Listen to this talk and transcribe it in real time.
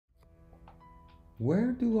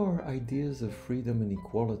Where do our ideas of freedom and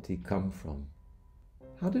equality come from?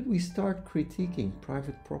 How did we start critiquing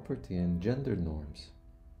private property and gender norms?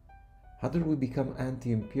 How did we become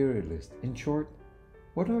anti-imperialist? In short,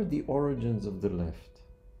 what are the origins of the left?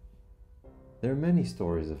 There are many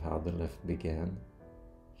stories of how the left began.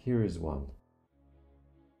 Here is one.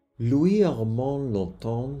 Louis-Armand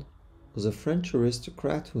Lohntoahn was a French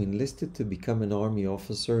aristocrat who enlisted to become an army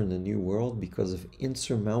officer in the New World because of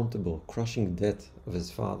insurmountable, crushing debt of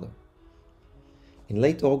his father. In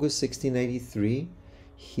late August 1683,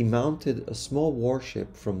 he mounted a small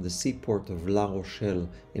warship from the seaport of La Rochelle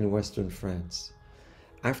in western France.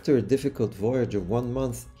 After a difficult voyage of 1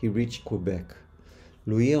 month, he reached Quebec.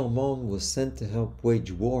 Louis-Armand was sent to help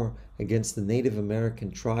wage war against the Native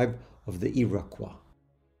American tribe of the Iroquois.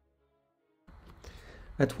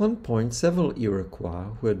 At one point, several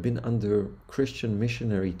Iroquois who had been under Christian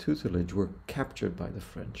missionary tutelage were captured by the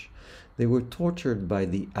French. They were tortured by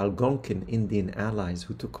the Algonquin Indian allies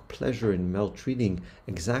who took pleasure in maltreating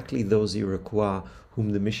exactly those Iroquois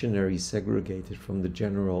whom the missionaries segregated from the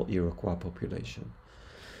general Iroquois population.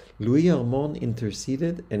 Louis-Armand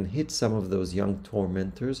interceded and hit some of those young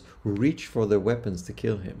tormentors who reached for their weapons to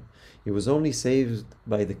kill him. He was only saved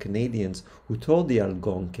by the Canadians who told the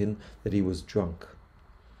Algonquin that he was drunk.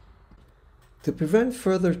 To prevent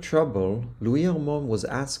further trouble, Louis-Armand was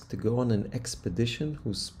asked to go on an expedition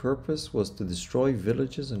whose purpose was to destroy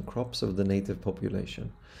villages and crops of the native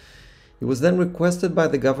population. He was then requested by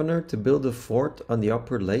the governor to build a fort on the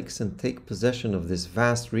upper lakes and take possession of this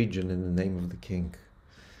vast region in the name of the king.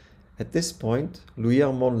 At this point,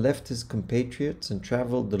 Louis-Armand left his compatriots and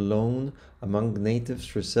traveled alone among natives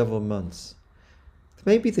for several months. It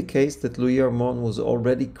may be the case that Louis-Armand was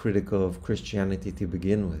already critical of Christianity to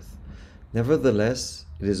begin with. Nevertheless,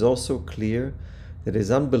 it is also clear that his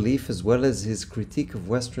unbelief as well as his critique of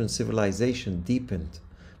Western civilization deepened,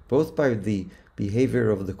 both by the behavior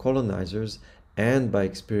of the colonizers and by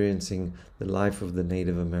experiencing the life of the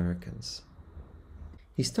Native Americans.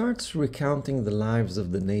 He starts recounting the lives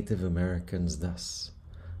of the Native Americans thus.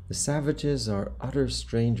 The savages are utter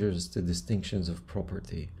strangers to distinctions of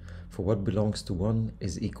property, for what belongs to one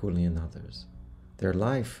is equally in others. Their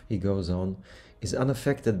life, he goes on, is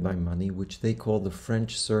unaffected by money, which they call the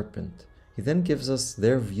French serpent. He then gives us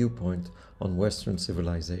their viewpoint on Western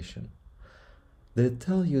civilization. They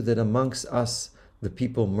tell you that amongst us the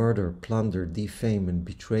people murder, plunder, defame, and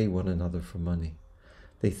betray one another for money.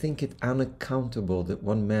 They think it unaccountable that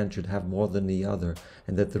one man should have more than the other,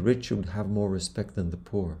 and that the rich should have more respect than the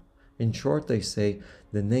poor. In short, they say,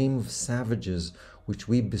 the name of savages which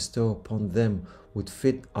we bestow upon them would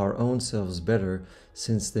fit our own selves better,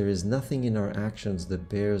 since there is nothing in our actions that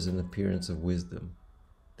bears an appearance of wisdom.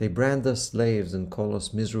 They brand us slaves and call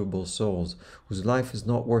us miserable souls, whose life is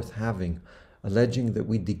not worth having, alleging that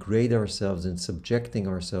we degrade ourselves in subjecting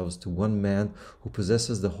ourselves to one man who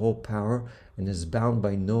possesses the whole power and is bound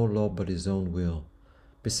by no law but his own will.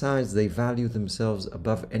 Besides, they value themselves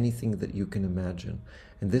above anything that you can imagine,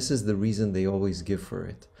 and this is the reason they always give for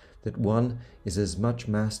it, that one is as much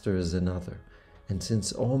master as another. And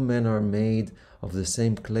since all men are made of the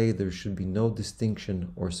same clay, there should be no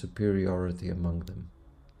distinction or superiority among them.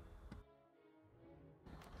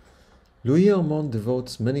 Louis-Armand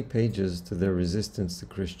devotes many pages to their resistance to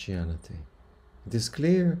Christianity. It is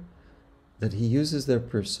clear that he uses their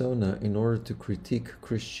persona in order to critique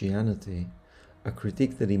Christianity, a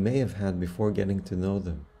critique that he may have had before getting to know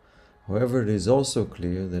them. However, it is also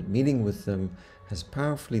clear that meeting with them has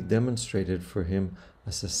powerfully demonstrated for him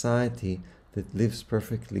a society that lives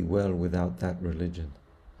perfectly well without that religion.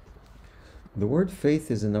 The word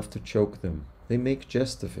faith is enough to choke them. They make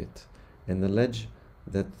jest of it and allege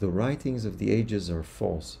that the writings of the ages are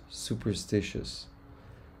false, superstitious.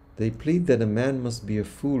 They plead that a man must be a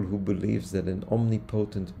fool who believes that an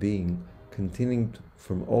omnipotent being, continuing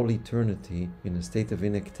from all eternity in a state of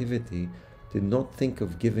inactivity, did not think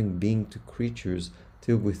of giving being to creatures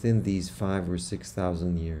till within these 5,000 or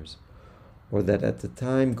 6,000 years, or that at the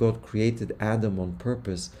time God created Adam on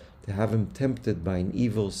purpose to have him tempted by an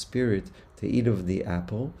evil spirit to eat of the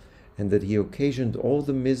apple, and that he occasioned all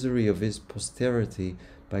the misery of his posterity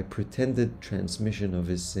by pretended transmission of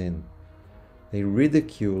his sin. They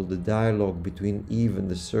ridicule the dialogue between Eve and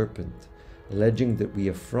the serpent, alleging that we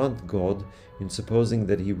affront God in supposing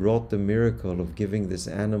that he wrought the miracle of giving this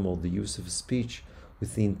animal the use of speech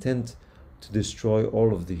with the intent to destroy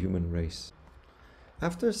all of the human race.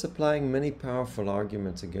 After supplying many powerful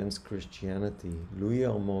arguments against Christianity,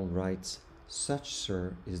 Louis-Armand writes, "Such,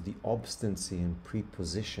 sir, is the obstinacy and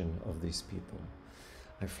prepossession of these people.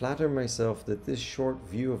 I flatter myself that this short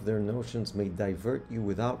view of their notions may divert you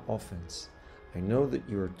without offense. I know that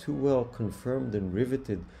you are too well confirmed and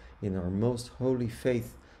riveted in our most holy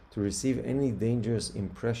faith to receive any dangerous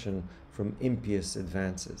impression from impious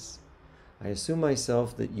advances. I assume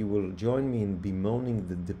myself that you will join me in bemoaning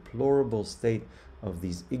the deplorable state of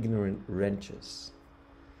these ignorant wretches.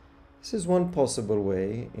 This is one possible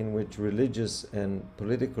way in which religious and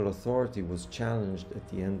political authority was challenged at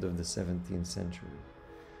the end of the 17th century.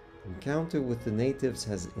 Encounter with the natives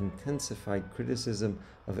has intensified criticism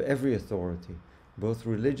of every authority, both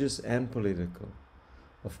religious and political.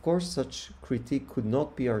 Of course, such critique could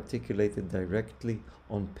not be articulated directly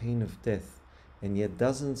on pain of death, and yet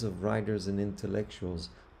dozens of writers and intellectuals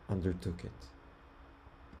undertook it.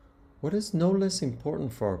 What is no less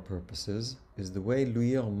important for our purposes is the way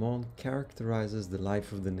Louis-Armand characterizes the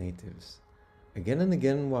life of the natives. Again and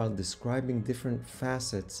again, while describing different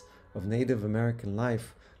facets of Native American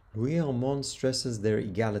life, Louis-Armand stresses their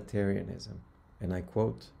egalitarianism, and I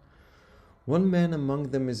quote, "One man among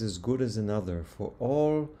them is as good as another, for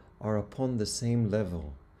all are upon the same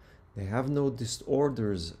level. They have no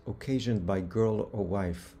disorders occasioned by girl or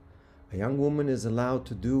wife. A young woman is allowed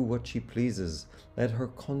to do what she pleases. Let her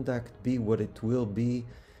conduct be what it will be.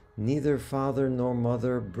 Neither father nor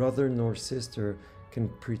mother, brother nor sister can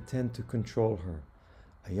pretend to control her.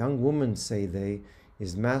 A young woman, say they,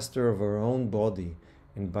 is master of her own body,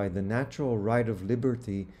 and by the natural right of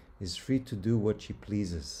liberty is free to do what she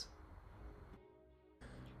pleases."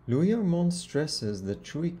 Louis-Armand stresses that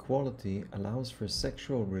true equality allows for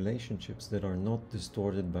sexual relationships that are not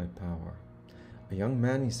distorted by power. A young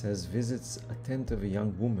man, he says, visits a tent of a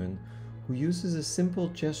young woman who uses a simple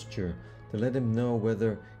gesture to let him know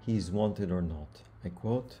whether he is wanted or not. I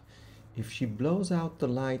quote, "If she blows out the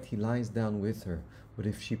light, he lies down with her, but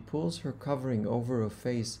if she pulls her covering over her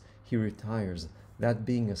face, he retires, that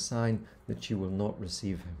being a sign that she will not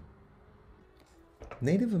receive him."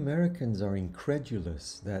 Native Americans are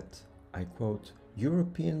incredulous that, I quote,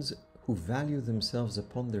 "Europeans who value themselves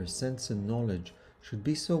upon their sense and knowledge should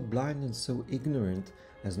be so blind and so ignorant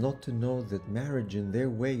as not to know that marriage in their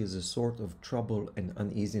way is a sort of trouble and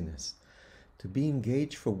uneasiness. To be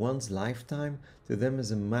engaged for one's lifetime to them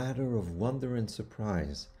is a matter of wonder and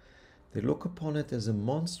surprise. They look upon it as a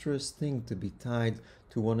monstrous thing to be tied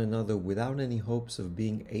to one another without any hopes of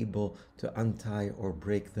being able to untie or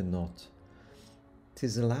break the knot.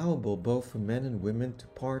 'Tis allowable both for men and women to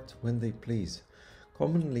part when they please.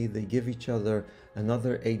 Commonly they give each other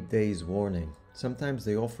another 8 days' warning. Sometimes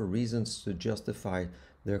they offer reasons to justify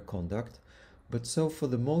their conduct, but so for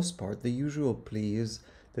the most part the usual plea is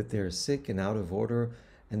that they are sick and out of order,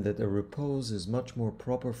 and that a repose is much more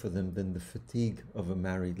proper for them than the fatigue of a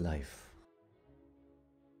married life."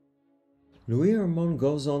 Louis-Armand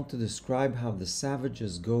goes on to describe how the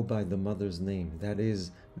savages go by the mother's name, that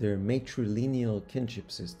is, their matrilineal kinship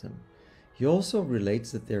system. He also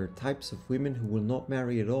relates that there are types of women who will not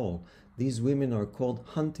marry at all. These women are called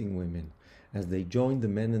hunting women, as they join the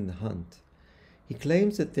men in the hunt. He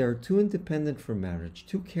claims that they are too independent for marriage,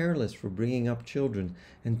 too careless for bringing up children,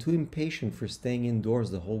 and too impatient for staying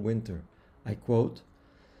indoors the whole winter. I quote,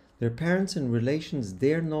 "Their parents and relations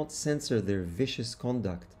dare not censor their vicious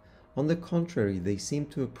conduct. On the contrary, they seem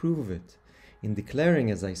to approve of it, in declaring,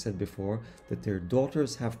 as I said before, that their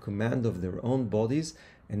daughters have command of their own bodies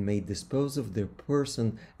and may dispose of their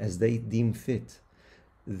person as they deem fit,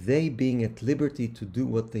 they being at liberty to do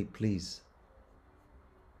what they please."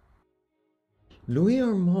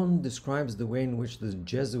 Louis-Armand describes the way in which the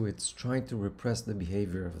Jesuits tried to repress the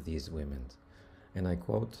behavior of these women. And I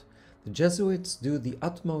quote, "The Jesuits do the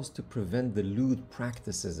utmost to prevent the lewd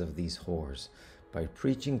practices of these whores, by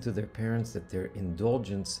preaching to their parents that their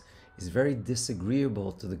indulgence is very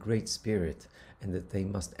disagreeable to the Great Spirit, and that they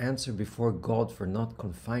must answer before God for not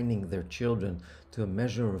confining their children to a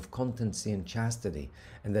measure of continency and chastity,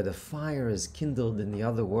 and that a fire is kindled in the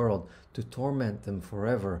other world to torment them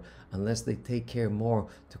forever unless they take care more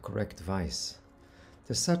to correct vice."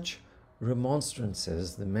 To such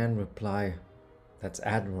remonstrances the men reply, "That's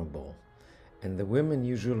admirable," and the women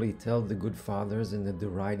usually tell the good fathers in a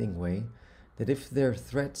deriding way that if their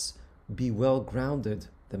threats be well grounded,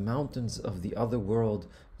 the mountains of the other world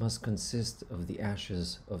must consist of the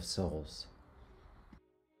ashes of souls.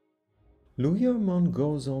 Louis-Armand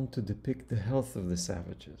goes on to depict the health of the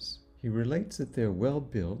savages. He relates that they are well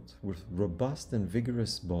built, with robust and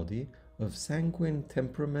vigorous body, of sanguine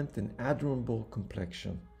temperament and admirable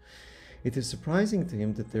complexion. It is surprising to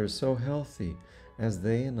him that they are so healthy, as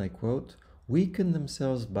they, and I quote, "weaken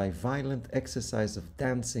themselves by violent exercise of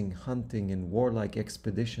dancing, hunting, and warlike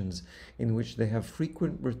expeditions, in which they have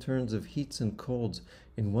frequent returns of heats and colds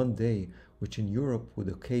in one day, which in Europe would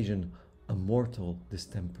occasion a mortal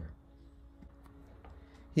distemper."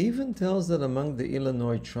 He even tells that among the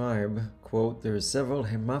Illinois tribe, quote, there are several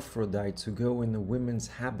hermaphrodites who go in a women's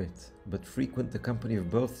habit, but frequent the company of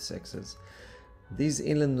both sexes. These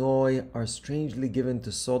Illinois are strangely given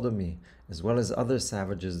to sodomy, as well as other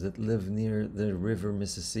savages that live near the river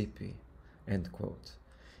Mississippi, end quote.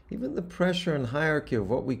 Even the pressure and hierarchy of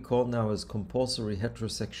what we call now as compulsory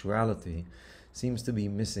heterosexuality seems to be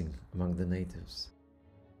missing among the natives.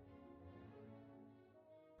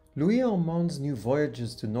 Louis-Armand's New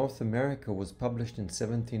Voyages to North America was published in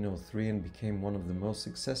 1703 and became one of the most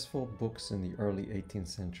successful books in the early 18th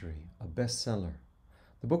century, a bestseller.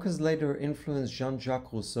 The book has later influenced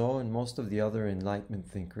Jean-Jacques Rousseau and most of the other Enlightenment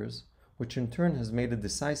thinkers, which in turn has made a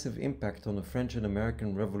decisive impact on the French and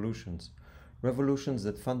American revolutions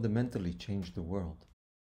that fundamentally changed the world.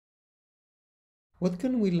 What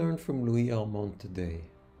can we learn from Louis-Armand today?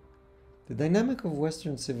 The dynamic of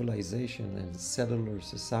Western civilization and settler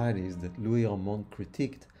societies that Louis-Armand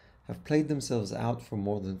critiqued have played themselves out for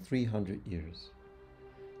more than 300 years.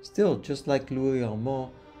 Still, just like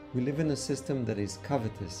Louis-Armand, we live in a system that is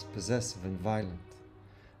covetous, possessive, and violent.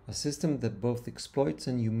 A system that both exploits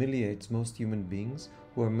and humiliates most human beings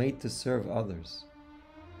who are made to serve others.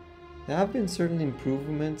 There have been certain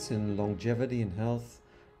improvements in longevity and health,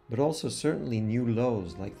 but also certainly new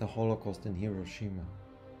lows like the Holocaust in Hiroshima.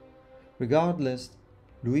 Regardless,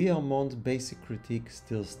 Louis-Armand's basic critique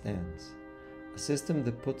still stands. A system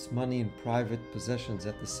that puts money and private possessions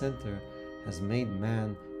at the center has made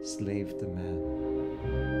man slave to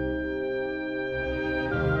man.